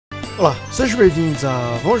Olá, sejam bem-vindos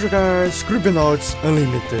a Vamos jogar Scribblenauts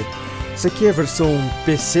Unlimited. Essa aqui é a versão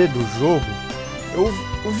PC do jogo. Eu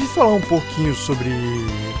ouvi falar um pouquinho sobre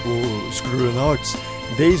o Scribblenauts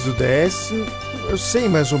desde o DS. Eu sei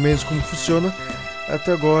mais ou menos como funciona.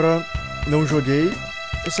 Até agora não joguei.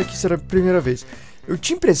 Essa aqui será a primeira vez. Eu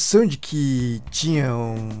tinha a impressão de que tinha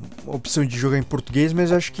uma opção de jogar em português,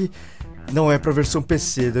 mas acho que não é pra versão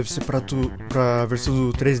PC, deve ser pra versão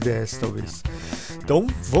do 3DS, talvez. Então,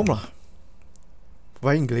 vamos lá.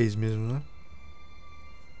 Vai em inglês mesmo, né?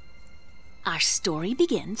 Our story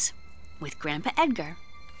begins with Grandpa Edgar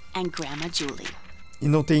and Grandma Julie. E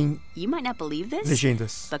não tem You might not believe this,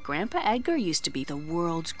 legendas. but Grandpa Edgar used to be the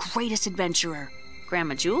world's greatest adventurer.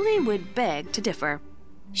 Grandma Julie would beg to differ.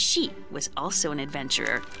 She was also an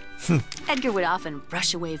adventurer. Edgar would often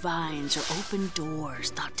brush away vines or open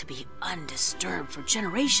doors thought to be undisturbed for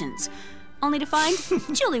generations, only to find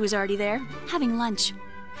Julie was already there, having lunch.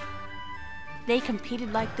 They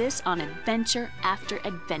competed like this on adventure after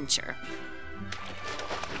adventure.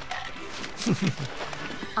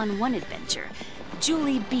 On one adventure,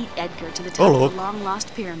 Julie beat Edgar to the top of the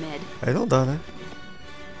long-lost pyramid. Aí não dá, né?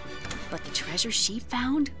 But the treasure she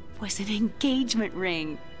found was an engagement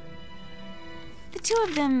ring. The two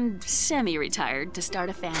of them semi-retired to start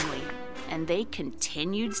a family, and they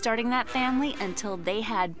continued starting that family until they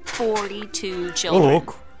had 42 children. Ô,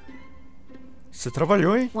 louco. Você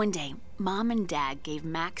trabalhou, hein? One day, Mom and Dad gave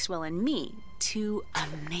Maxwell and me two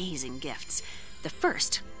amazing gifts. The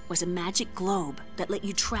first was a magic globe that let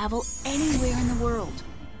you travel anywhere in the world.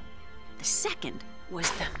 The second was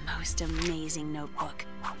the most amazing notebook.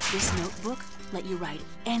 This notebook let you write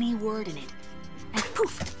any word in it, and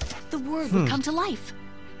poof, the word would come to life.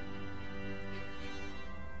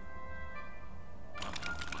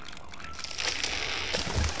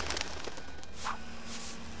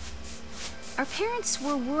 Our parents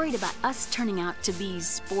were worried about us turning out to be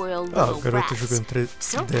spoiled little brats,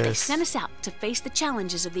 so they sent us out to face the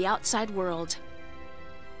challenges of the outside world.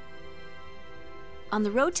 On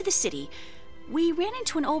the road to the city, we ran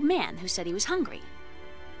into an old man who said he was hungry.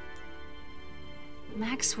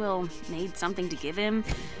 Maxwell made something to give him,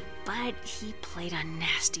 but he played a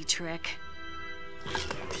nasty trick.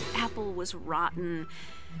 The apple was rotten.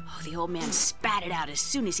 Oh, the old man spat it out as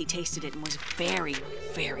soon as he tasted it and was very,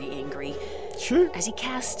 very angry. Sure. As he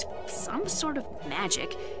cast some sort of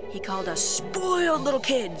magic, he called us spoiled little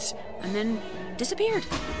kids and then disappeared.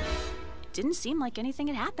 It didn't seem like anything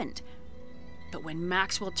had happened. But when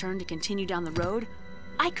Maxwell turned to continue down the road,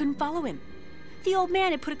 I couldn't follow him. The old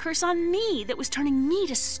man had put a curse on me that was turning me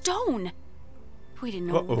to stone. We didn't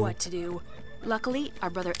know what to do. Luckily, our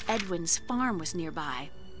brother Edwin's farm was nearby.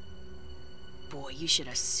 Boy, you should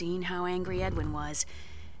have seen how angry Edwin was.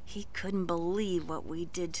 He couldn't believe what we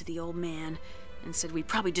did to the old man and said we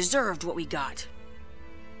probably deserved what we got.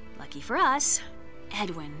 Lucky for us,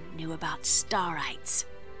 Edwin knew about starites.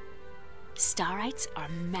 Starites are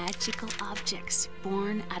magical objects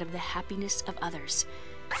born out of the happiness of others.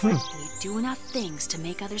 When you do enough things to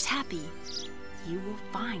make others happy, you will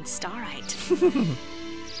find starite.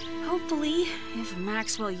 Hopefully, if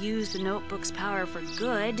Maxwell used the notebook's power for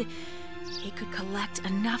good, he could collect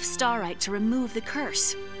enough starite to remove the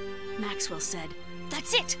curse. Maxwell said,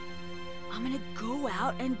 "That's it! I'm gonna go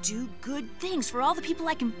out and do good things for all the people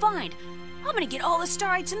I can find. I'm gonna get all the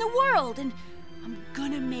starites in the world, and I'm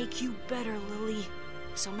gonna make you better, Lily."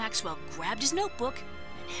 So Maxwell grabbed his notebook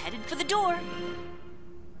and headed for the door.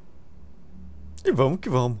 E vamos que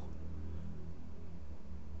vamos.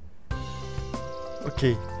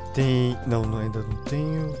 Ok, tem... Não, ainda não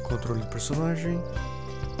tenho. Controle do personagem.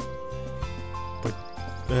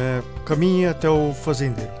 Caminhe até o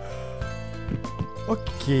fazendeiro.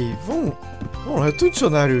 Ok, vamos lá. Eu tenho um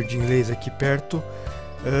dicionário de inglês aqui perto.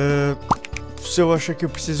 Se eu achar que eu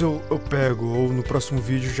preciso, eu pego. Ou no próximo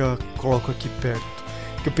vídeo já coloco aqui perto.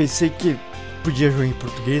 Que eu pensei que podia jogar em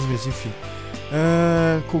português, mas enfim.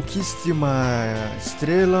 Conquiste uma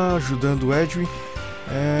estrela ajudando o Edwin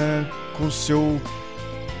com seu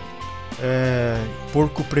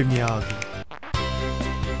porco premiado.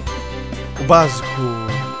 O básico.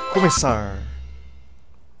 Começar.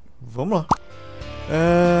 Vamos lá.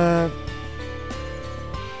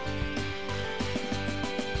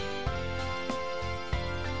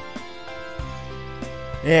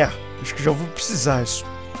 Acho que já vou precisar isso.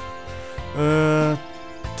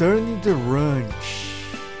 Turn the ranch.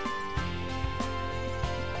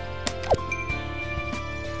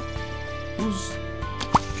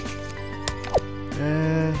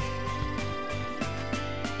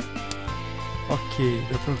 Ok,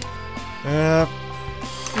 dá pra...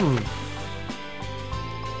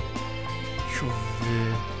 Deixa eu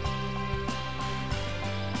ver...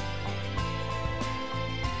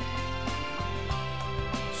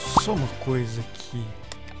 só uma coisa aqui.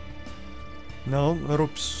 Não, não eram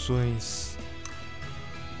opções.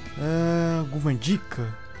 Alguma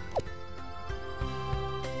dica?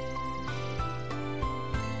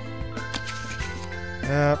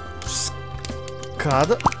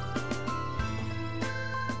 Escada.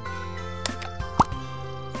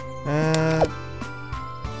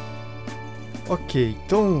 Ok,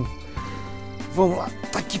 então vamos lá,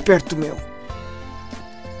 tá aqui perto mesmo.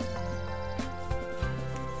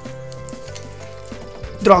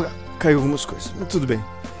 Droga, caiu algumas coisas, mas tudo bem.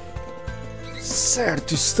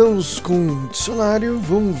 Certo, estamos com um dicionário,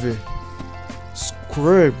 vamos ver.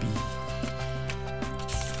 Scrub.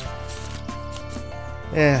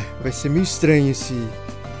 Vai ser meio estranho esse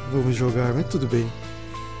vamos jogar, mas tudo bem.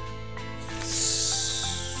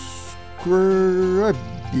 Scrub.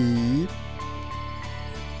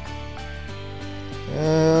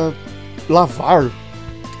 Lavar.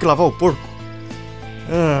 Tem que lavar o porco.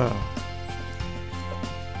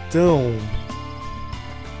 Então,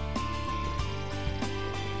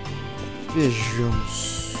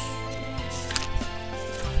 vejamos.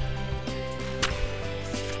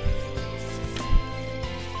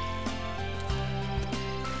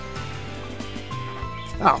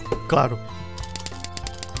 Claro.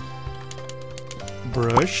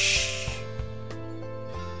 Brush.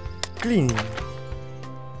 Clean.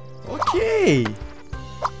 Ok.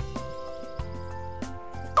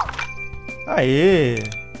 Aê.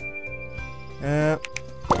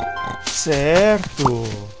 Certo.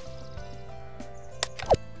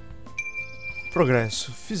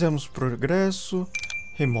 Progresso. Fizemos progresso.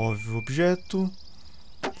 Remove o objeto.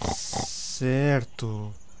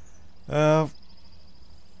 Certo.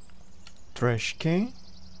 Trash can.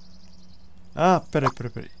 Peraí.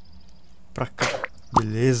 Pra cá.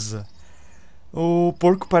 Beleza. O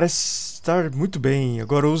porco parece estar muito bem.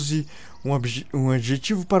 Agora use um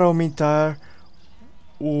adjetivo para aumentar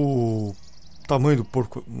o tamanho do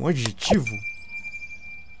porco. Um adjetivo?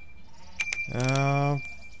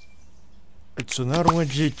 Adicionar um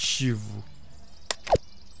adjetivo.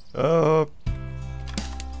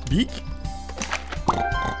 Big?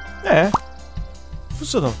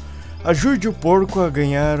 Funcionou. Ajude o porco a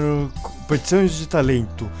ganhar competições de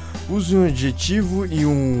talento. Use um adjetivo e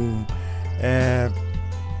um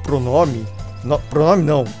pronome. Pronome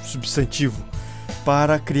não, substantivo.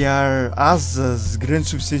 Para criar asas grandes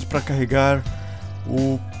o suficiente para carregar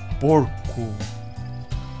o porco.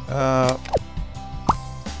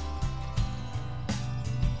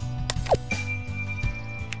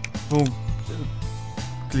 Vamos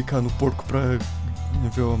clicar no porco para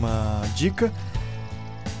ver uma dica.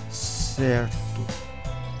 Certo.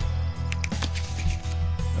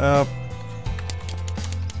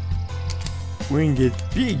 Winged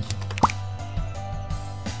Pig.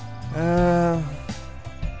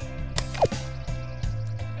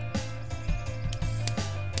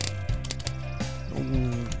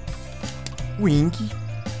 Wing.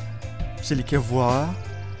 Se ele quer voar,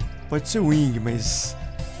 pode ser wing, mas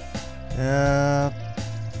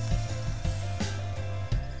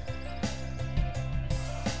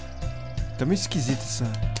tá meio esquisita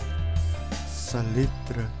essa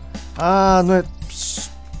letra. Não é.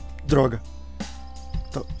 Droga.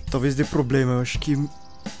 Talvez dê problema. Eu acho que.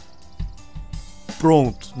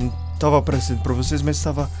 Pronto. Não tava aparecendo pra vocês, mas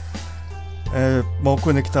estava mal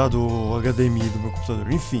conectado o HDMI do meu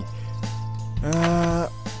computador. Enfim.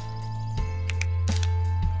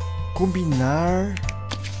 Combinar.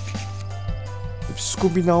 Eu preciso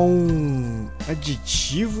combinar um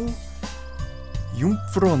adjetivo e um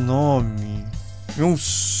pronome e um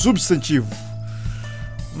substantivo.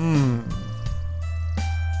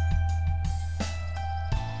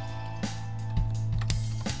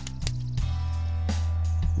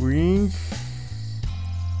 Ring.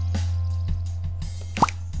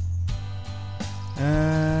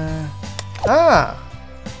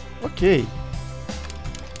 Ok.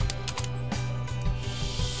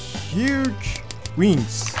 Huge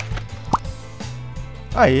wings.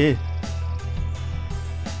 Aê.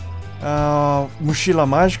 Mochila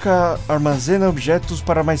mágica armazena objetos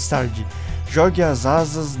para mais tarde. Jogue as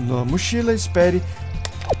asas na mochila e espere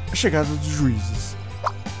a chegada dos juízes.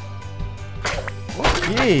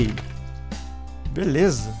 Ok.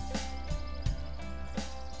 Beleza.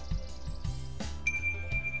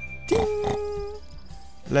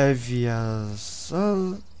 Leve as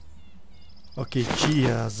asas. Ok,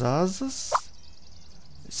 tira as asas.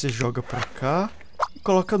 Você joga pra cá e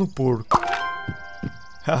coloca no porco.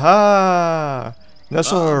 Haha! Não é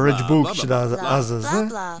só o Red Bull que te dá asas, né?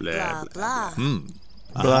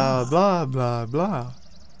 Blá, blá, blá, blá.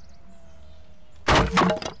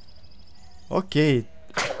 Ok.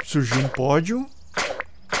 surgiu um pódio.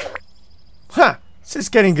 Ha! Vocês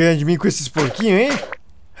querem ganhar de mim com esses porquinhos, hein?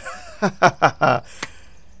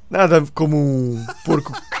 Nada como um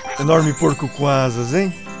porco, enorme porco com asas,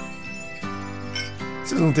 hein?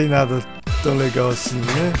 Vocês não tem nada tão legal assim,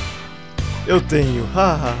 né? Eu tenho.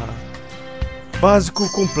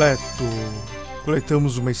 Básico completo.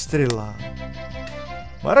 Coletamos uma estrela.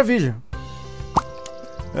 Maravilha.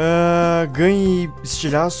 Ganhe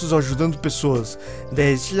estilhaços ajudando pessoas.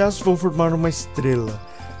 10 estilhaços vão formar uma estrela.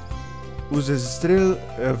 Use as estrelas,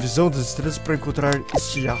 a visão das estrelas para encontrar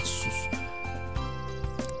estilhaços.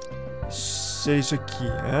 Isso é isso aqui.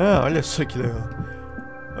 Olha só que legal.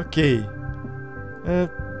 Ok.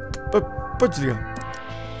 Pode desligar.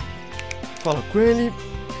 Fala com ele.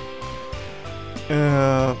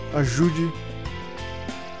 Ajude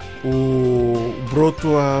o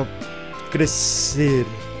broto a crescer.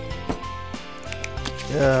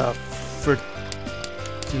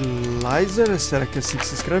 Fertilizer? Será que é assim que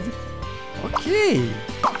se escreve? Ok.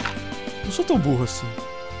 Não sou tão burro assim.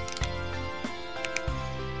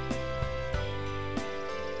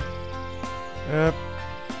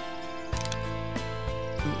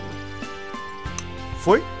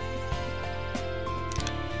 Foi?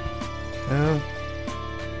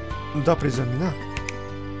 Não dá pra examinar?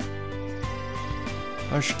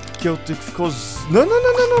 Acho que eu tenho que ficar usando.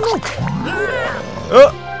 Não.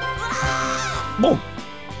 Bom,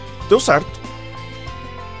 deu certo.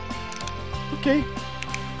 Ok.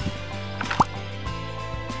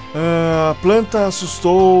 A planta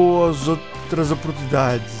assustou as outras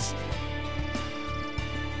oportunidades.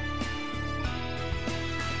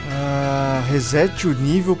 Resete o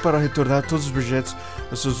nível para retornar todos os objetos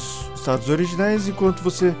aos seus estados originais enquanto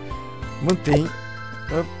você mantém.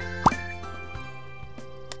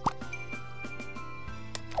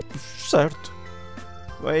 Certo.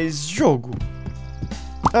 Mas jogo.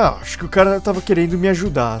 Acho que o cara tava querendo me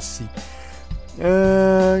ajudar, assim.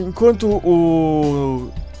 Enquanto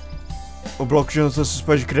o bloco de anotações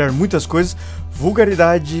pode criar muitas coisas,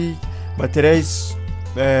 vulgaridade, materiais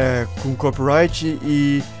com copyright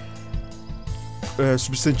e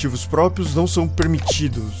substantivos próprios não são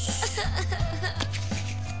permitidos.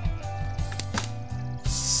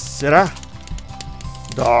 Será?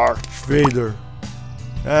 Darth Vader.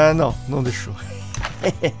 Não deixou.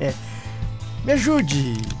 Me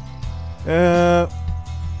ajude.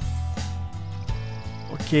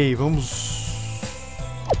 Ok, vamos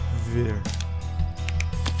ver.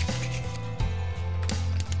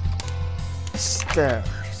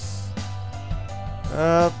 Stairs.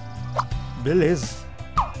 Beleza.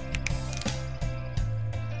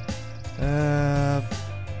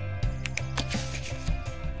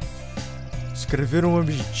 Escrever um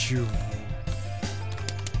objetivo.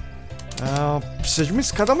 Precisa de uma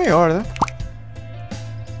escada maior, né?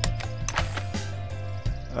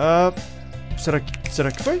 Será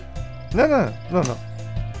que foi? Não.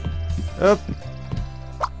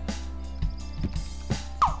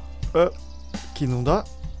 Aqui não dá.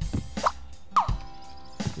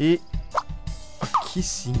 E aqui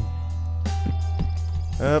sim.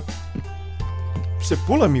 Você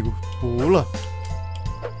pula, amigo? Pula.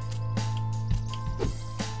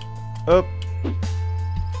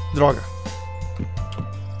 Droga.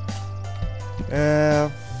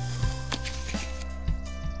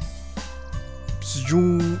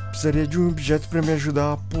 Precisaria de um objeto para me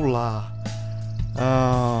ajudar a pular.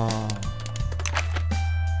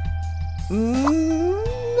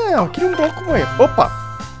 Não, eu queria um bloco maior. Opa!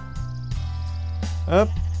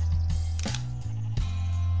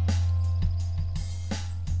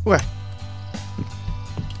 Ué.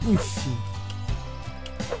 Enfim.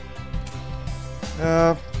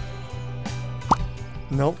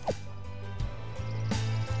 Não.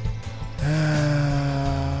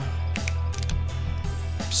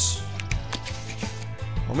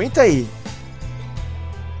 Aumenta aí.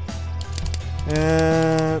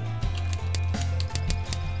 É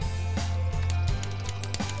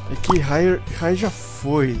que high já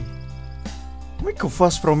foi. Como é que eu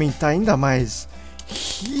faço pra aumentar ainda mais?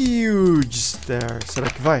 Huge Stair. Será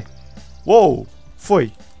que vai? Uou!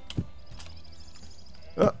 Foi.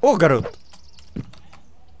 Ô, garoto.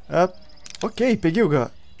 Ok, peguei o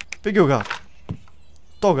gato. Tô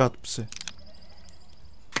o gato pra você.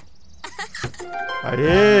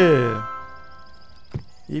 Aê!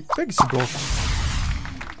 E pega esse bloco.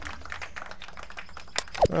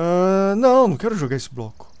 Não quero jogar esse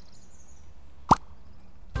bloco.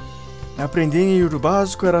 Aprender o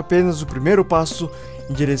básico era apenas o primeiro passo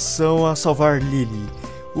em direção a salvar Lily.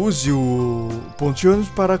 Use o ponto de ônibus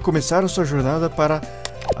para começar a sua jornada para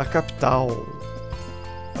a capital.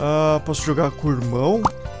 Posso jogar com o irmão?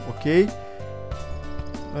 ok.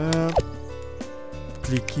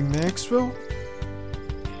 Clique em Maxwell.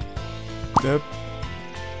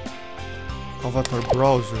 Avatar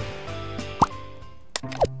Browser.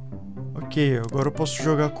 Ok, agora eu posso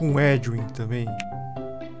jogar com Edwin também.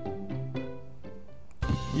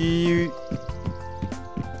 E...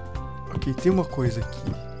 ok, tem uma coisa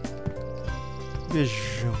aqui.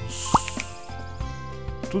 Vejamos.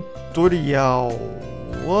 Tutorial.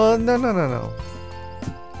 Não.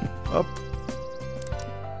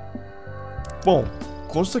 Bom,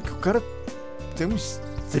 consta que o cara tem uma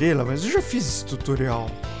estrela, mas eu já fiz esse tutorial.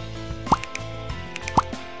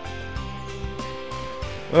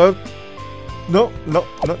 Não.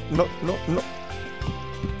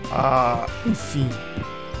 Enfim.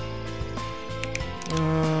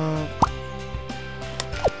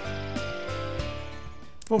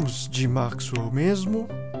 Vamos de Maxwell mesmo.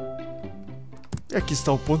 E aqui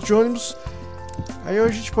está o ponto de ônibus. Aí a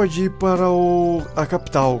gente pode ir para a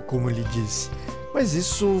capital, como ele disse. Mas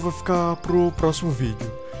isso vai ficar pro próximo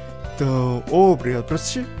vídeo. Então, obrigado por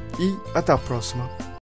assistir e até a próxima.